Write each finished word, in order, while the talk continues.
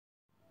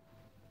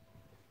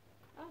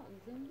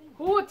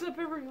What's up,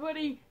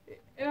 everybody?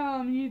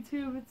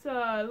 YouTube, it's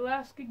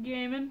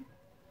AlaskaAssassin2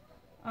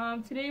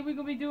 M. Today we're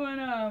gonna be doing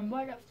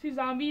Black Ops 2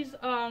 Zombies.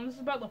 This is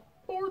about the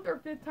 4th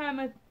or 5th time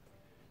I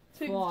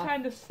took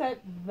time to set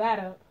that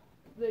up.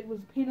 It was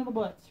a pain in the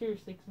butt,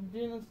 seriously, because I'm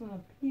doing this on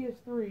a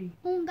PS3.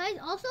 Guys,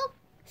 also,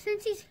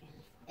 since he's...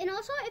 And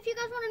also, if you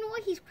guys want to know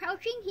what he's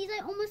crouching, he's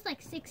like almost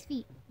like 6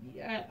 feet.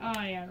 Yeah,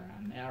 yeah,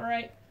 around. All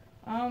right.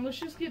 Let's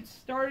just get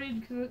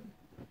started,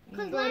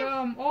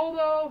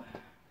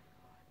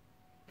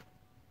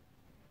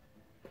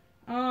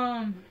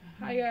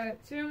 I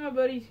got 2 of my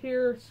buddies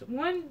here.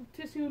 One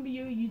to soon be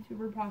a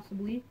YouTuber,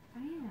 possibly.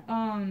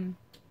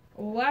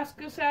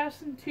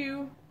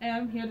 AlaskaAssassin2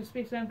 M. He had a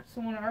space M because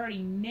someone already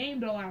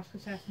named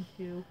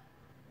AlaskaAssassin2.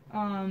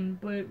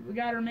 But we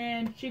got our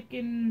man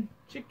Chicken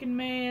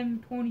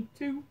Man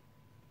 22.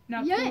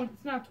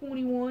 It's not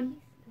 21.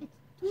 It's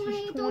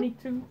just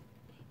 22.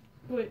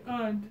 But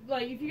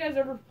like, if you guys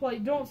ever play,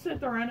 don't set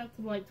the round up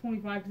to like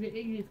 25 because it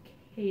is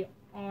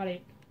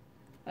chaotic.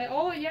 Like,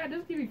 it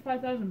does give you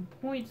 5,000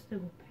 points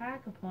to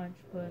pack a punch,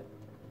 but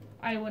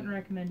I wouldn't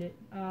recommend it.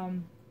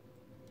 Alright.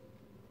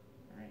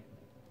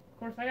 Of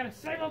course, I gotta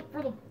save up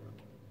for the...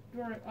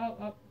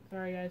 Oh,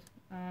 sorry, guys.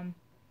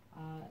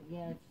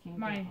 Yeah, let's change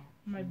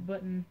my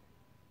button.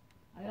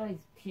 I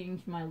always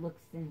change my look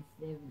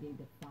sensitivity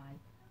to 5.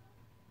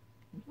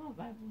 Control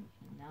vibration.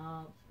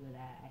 No, screw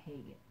that. I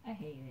hate it. I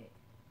hate it.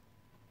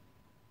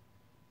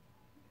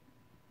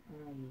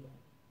 Oh, yeah.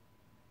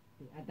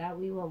 I thought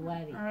we were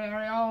ready.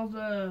 Alright, all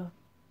the,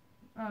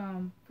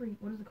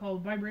 what is it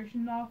called?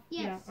 Vibration off?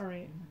 Yes. Yeah,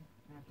 alright.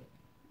 Okay.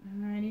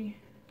 Alrighty.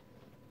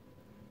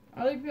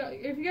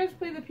 If you guys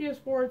play the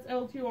PS4, it's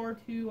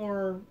L2R2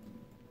 or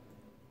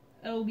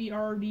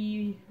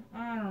LBRD.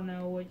 I don't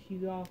know what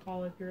you all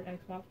call it if you're an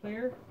Xbox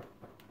player.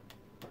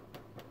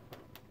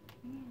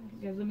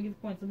 Guys, let me get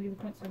the points. So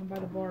I can buy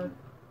the bar.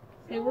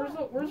 Hey, where's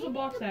the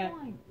box at?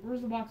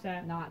 Where's the box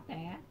at? Not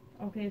there.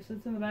 Okay, so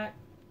it's in the back.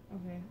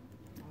 Okay.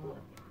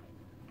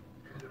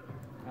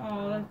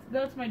 Oh,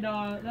 that's my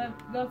dog.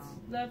 That's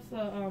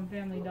the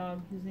family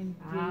dog. His name's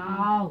Jaden.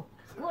 Ow!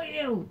 Screw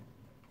you!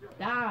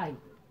 Die!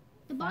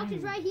 The box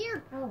is right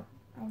here. Oh,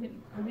 I'm getting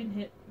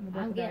hit.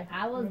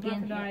 I was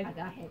getting hit. I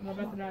got hit. I'm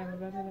about to die.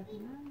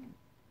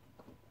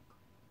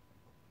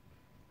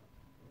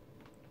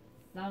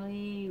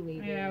 Sorry, we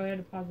had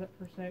to pause that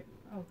for a sec.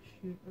 Oh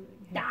shoot!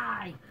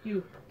 Die!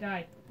 You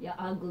die. You're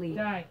ugly.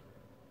 Die.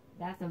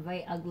 That's a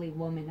very ugly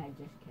woman I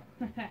just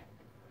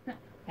killed.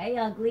 Hey,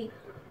 ugly.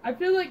 I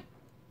feel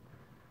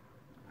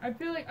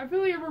like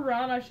every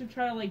round I should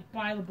try to like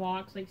buy the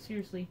box. Like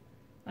seriously,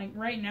 like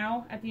right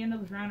now at the end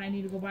of this round I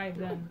need to go buy a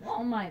gun.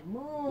 Oh my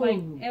move!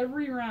 Like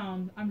every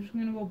round I'm just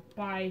gonna go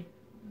buy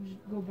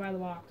the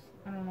box.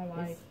 I don't know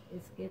why.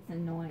 It gets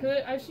annoying.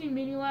 Cause I've seen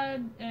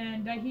Minilad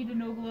and Dahida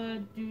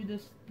Nogla do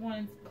this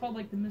one. It's called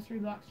like the mystery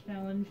box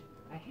challenge.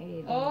 I hate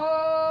it.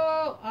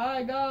 Oh,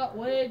 I got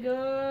way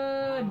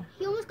gun.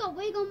 He almost got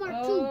way gun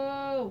Mark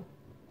 2.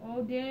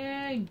 Oh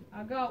dang!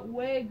 I got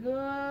way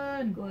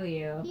gun. Go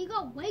you. He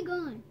got way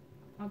gun.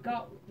 I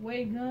got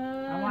way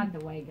gun. I want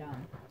the way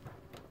gun.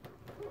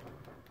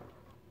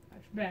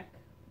 That's back.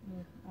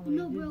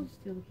 No, bro.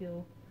 Steal the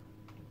kill.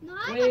 No,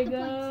 I way got the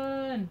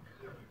gun.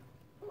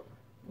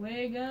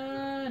 Way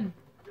gun.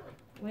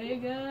 Way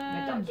gun.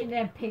 Now don't you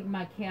dare pick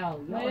my kill.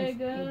 Way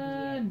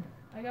gun.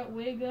 I got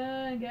way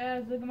gun,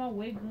 guys. Look at my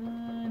way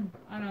gun.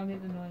 I know I'm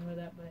getting annoying with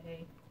that, but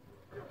hey,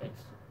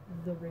 it's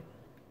the rip.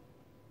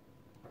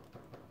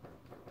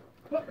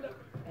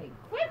 Hey,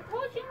 quit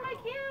pushing my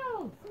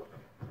kills!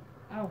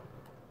 Ow.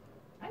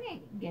 I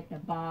didn't get the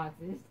box.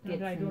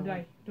 Don't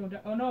die.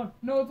 Oh no,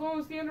 it's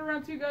almost the end of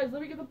round 2, guys.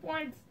 Let me get the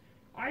points.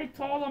 I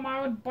told them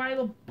I would buy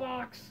the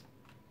box.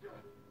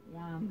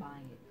 Yeah, I'm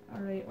buying it.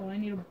 Alright, well I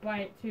need to buy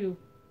it too.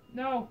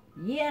 No.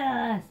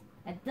 Yes!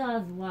 It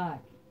does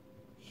work.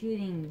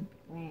 Shooting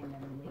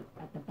randomly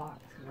at the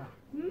box.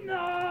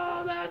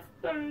 No, that's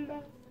the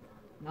last.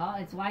 No,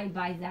 it's why you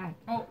buy that.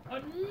 Oh,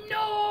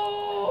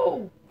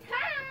 no!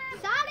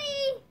 Sorry!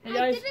 Hey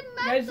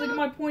guys, look at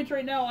my points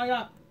right now. I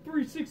got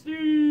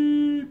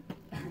 360.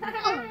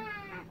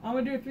 I'm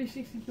gonna do a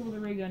 360 kill with a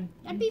ray gun.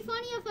 That'd be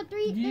funny if a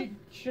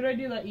Should I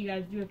do that? You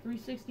guys do a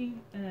 360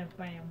 and then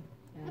bam.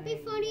 That'd be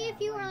funny if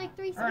you were like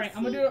 360. All right,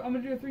 I'm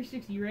gonna do a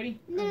 360. You ready?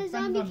 And then a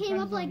zombie came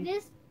up like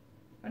this.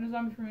 Find a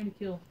zombie for me to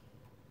kill.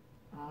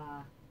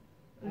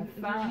 Is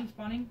there any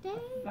spawning? I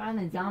found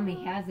a zombie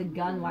has a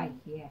gun right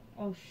here.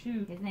 Oh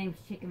shoot. His name's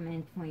Chicken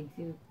Man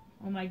 22.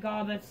 Oh my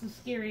god, that's the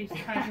scariest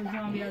type of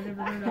zombie I've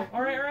ever heard of.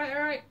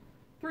 Alright.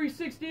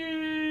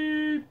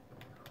 360!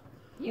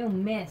 You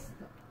missed.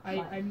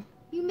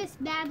 You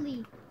missed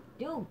badly.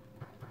 Dude,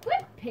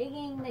 quit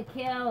pigging the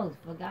kills,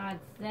 for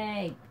God's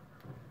sake.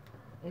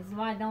 This is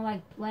why I don't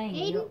like playing.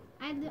 Aiden,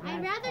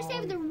 I'd rather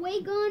save the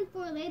way gun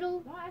for later.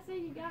 No, I say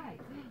you guys.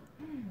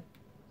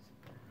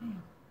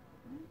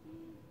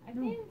 I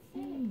didn't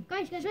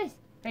say. Guys.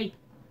 Hey.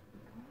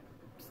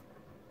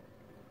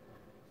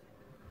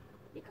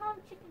 You call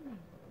him Chicken Man.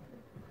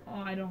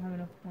 Oh, I don't have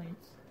enough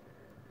points.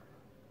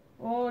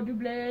 Oh, do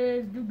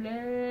blaze.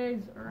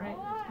 Alright,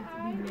 let's get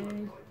to do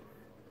blaze.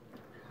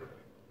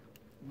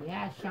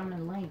 Yeah,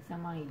 Shaman Link.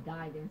 Somebody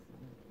died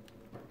instantly.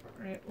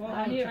 Alright, well,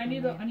 I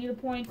need the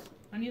points.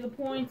 I need the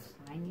points.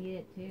 I need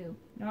it too.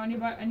 No,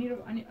 maybe I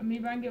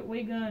can get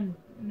way gun.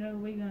 No,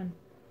 way gun.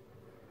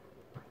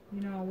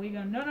 You know, way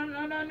gun.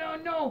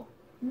 No.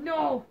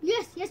 No!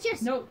 Yes!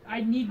 No,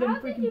 I need them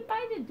How did you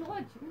buy the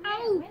torch?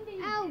 Ow! When did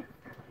you... Ow!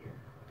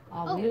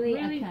 Oh, really?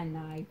 really? I can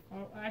knife.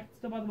 Oh, I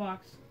still buy the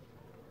box.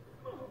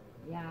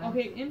 Yeah.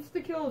 Okay,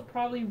 insta-kill is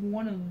probably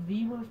one of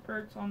the worst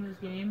perks on this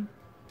game.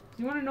 So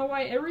you want to know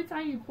why? Every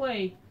time you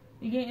play,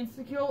 you get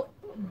insta-kill,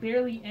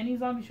 barely any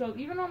zombies show up,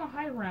 even on the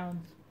high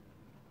rounds.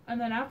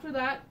 And then after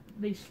that,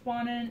 they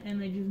spawn in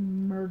and they just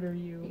murder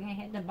you. You're gonna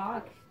hit the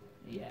box?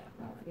 Yeah.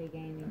 That's good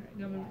gaming.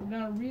 Alright, we're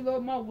gonna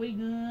reload my way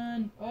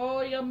gun.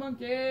 Oh, yeah,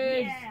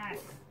 monkeys! Yes!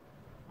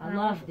 I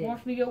love this.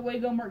 Watch me get way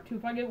gun Mark 2.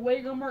 If I get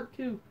way gun Mark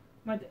 2,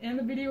 I'm at the end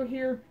of the video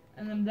here,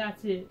 and then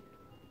that's it.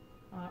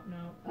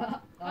 No.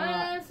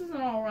 This is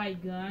an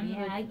alright gun.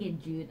 Yeah, like, I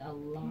get juked a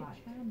lot.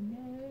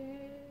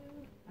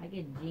 I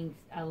get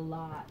jinxed a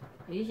lot.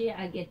 Usually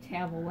I get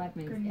terrible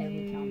weapons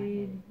every time I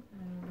hit it.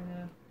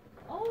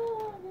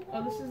 Oh,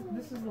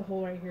 this is the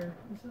hole right here.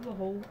 This is the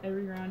hole.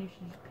 Every round you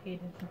should just pay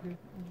attention to.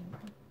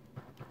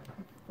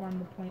 Farm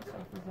the points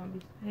off the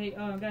zombies. Hey,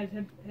 guys,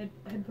 head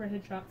for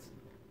headshots.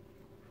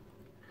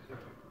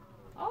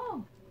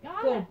 Oh,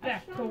 got Go it.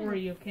 back to where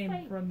you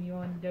came from, you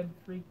undead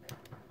freak.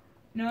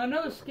 Now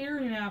another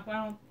scary map.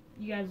 I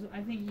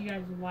think you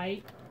guys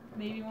like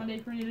maybe one day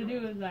for me to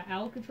do is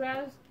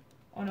Alcatraz.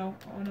 Oh no.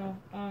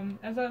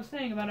 As I was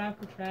saying about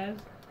Alcatraz,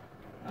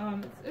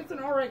 it's an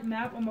alright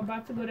map. I'm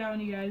about to go down,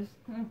 you guys.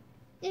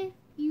 If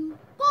you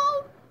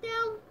go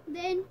down,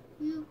 then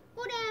you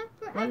go down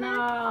forever.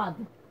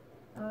 Bernard!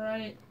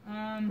 Alright,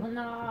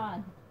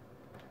 Bernard!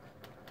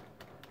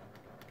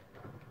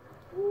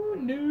 Ooh,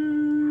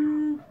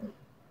 no.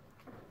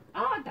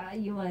 Oh, I thought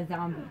you were a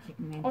zombie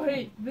chicken man. Oh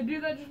hey, the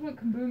dude that just went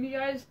kaboom, you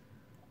guys.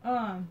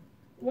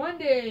 One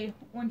day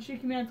when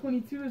Chicken Man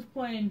 22 was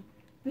playing,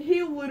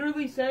 he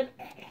literally said,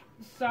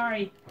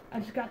 "Sorry,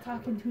 I just got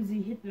talking to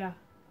the Hitler."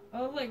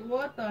 I was like,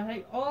 "What the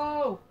heck?"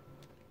 Oh,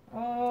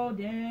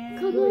 damn.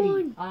 Come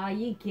on. Oh,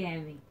 you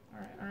kidding me.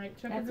 Alright,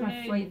 check That's the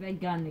my grenade. favorite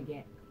gun to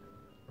get.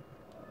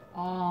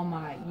 Oh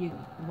my,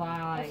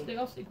 why?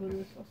 I'll stick with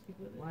this.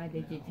 Why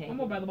did you take I'm it?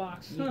 gonna buy the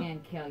box. You're gonna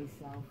kill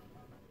yourself.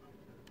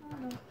 I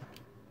don't know.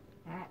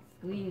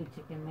 Screw you,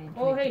 chicken man.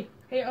 Oh hey,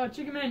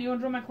 Chicken Man, you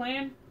wanna join my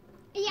clan?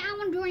 Yeah, I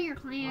want to join your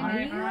clan.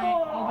 Alright.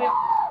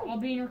 I'll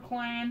be in your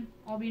clan.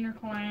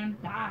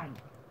 Die.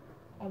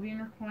 I'll be in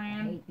your I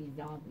clan. hate these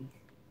zombies.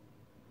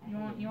 You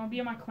wanna be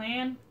in my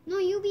clan? No,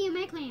 you be in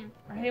my clan.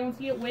 Alright, hey,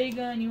 once you get way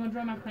gun, you wanna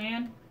join my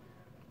clan?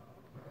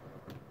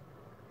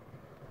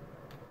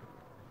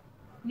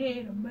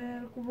 Need a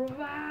medical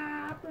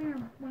revive.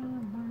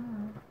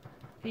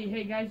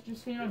 Hey guys,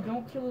 just so you know,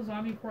 don't kill a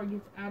zombie before it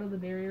gets out of the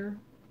barrier.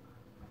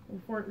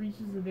 Before it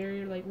reaches the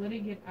barrier, like let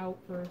it get out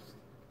first.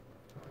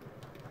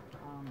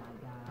 Oh my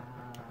god.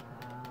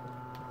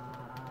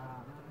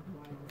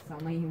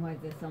 Why is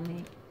there so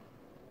many?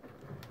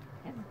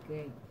 That's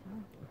good.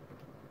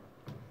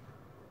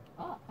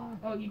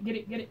 Oh, you get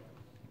it.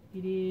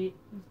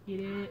 Just get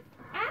it.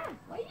 Ah!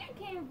 Where you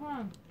came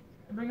from?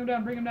 Bring him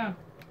down. I'm gonna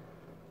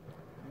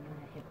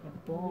hit the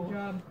ball. Good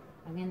job.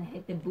 I'm gonna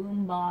hit the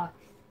boom box.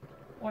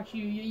 Watch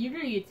you. You're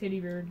gonna get Teddy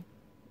Bear.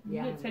 You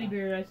Yeah, get Teddy I know.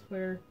 Bear, I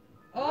swear.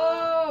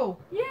 Oh!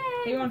 Yay!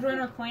 Hey, you wanna join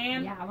our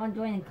clan? Yeah, I wanna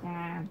join the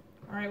clan.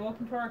 Alright,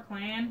 welcome to our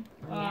clan.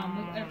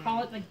 Yeah. I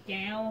call it the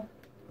Gal.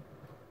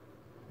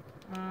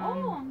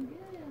 Oh, I'm good.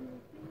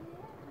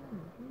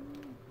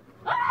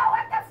 Oh,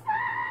 what the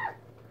fuck?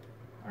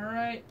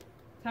 Alright.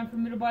 Time for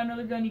me to buy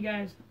another gun, you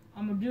guys.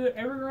 I'm gonna do it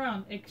every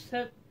round,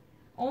 except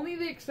only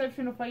the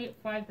exception if I get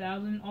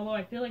 5,000, although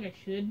I feel like I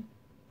should.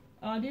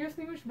 Do you guys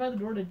think we should buy the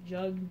door to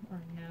Jug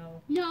or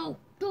no? No,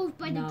 don't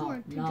buy the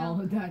door to No,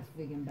 jump. that's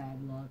freaking bad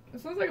luck. It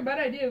sounds like a bad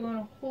idea going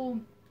a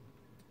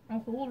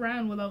whole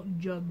round without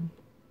Jug.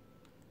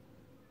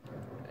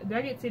 Did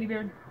I get Teddy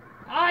Bear?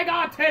 I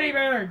got Teddy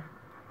Bear!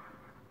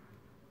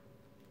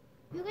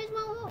 You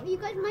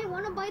guys might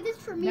want to buy this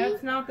for me.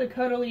 That's not the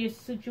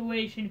cuddliest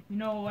situation, if you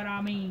know what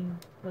I mean.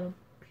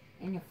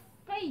 In your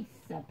face,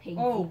 pansy.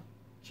 Oh,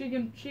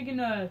 Chicken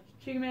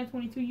Man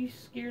 22, you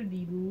scared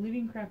the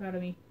living crap out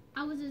of me.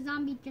 I was a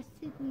zombie just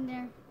sitting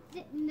there.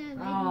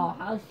 Oh,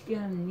 how should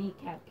a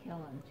kneecap kill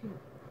him too?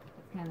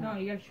 That's kind of. No,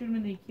 you gotta shoot him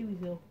in the Achilles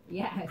heel.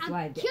 Yeah, that's I'll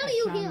why I did. kill I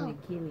you shot him heel. in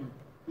Achilles.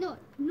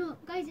 No,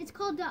 guys, it's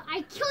called the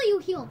I kill you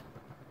heal.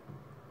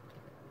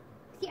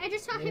 See, I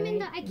just shot him in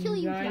the I kill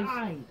you guys. heal.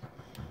 Die.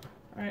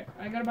 Alright,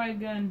 I gotta buy a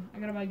gun.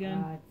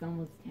 It's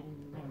almost 10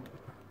 minutes.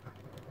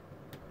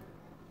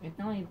 It's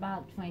only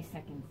about 20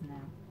 seconds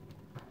now.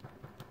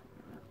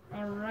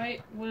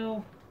 Alright,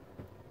 well,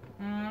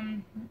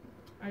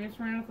 I guess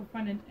we're gonna have to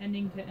find an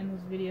ending to end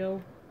this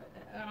video.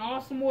 An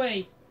awesome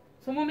way.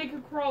 Someone make a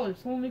crawler.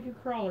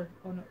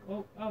 Oh no.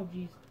 Oh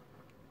jeez.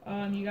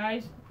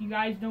 You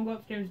guys don't go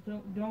upstairs.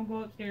 Don't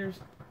go upstairs.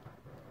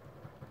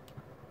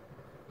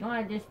 No,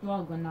 I just threw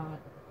a grenade.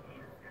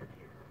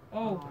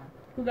 Oh,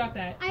 who got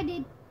that? I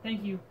did.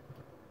 Thank you.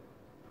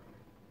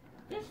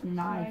 Just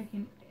nice. So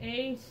I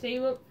can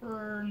save up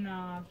for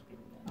I'm just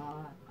kidding.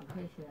 I'm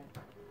pretty sure.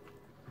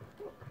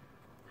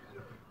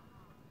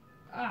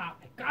 Ah,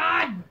 my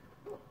God!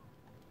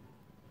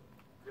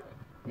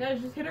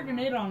 Guys, just hit a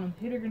grenade on him.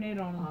 Hit a grenade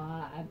on him.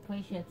 I'm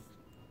pretty sure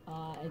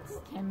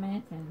it's 10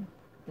 minutes and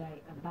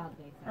about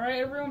day.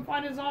 Alright, everyone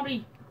find a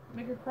zombie.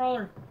 Make a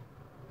crawler.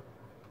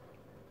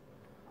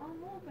 Oh,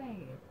 more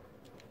baby.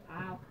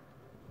 Ow.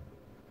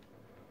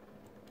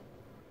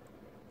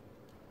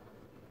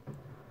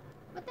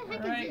 What the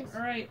heck is this?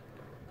 Alright,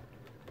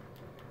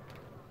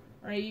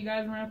 you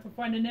guys are gonna have to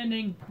find an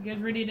ending. You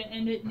guys ready to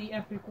end it in the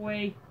epic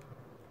way?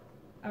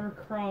 Of a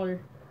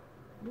crawler.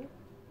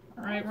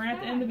 Alright, we're gonna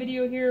have to end the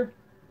video here.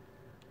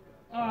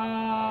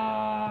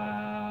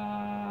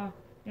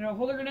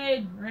 Hold a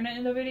grenade. We're gonna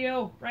end the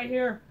video right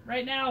here,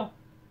 right now.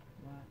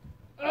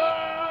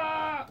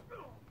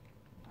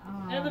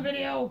 End the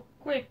video.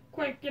 Quick,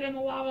 get in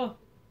the lava.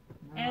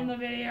 No. End the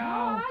video.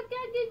 Oh, I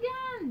got the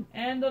gun.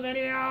 End the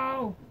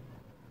video.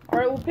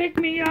 Alright, well, pick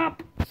me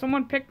up.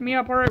 Someone picked me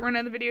up. Alright, we're gonna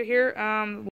end the video here.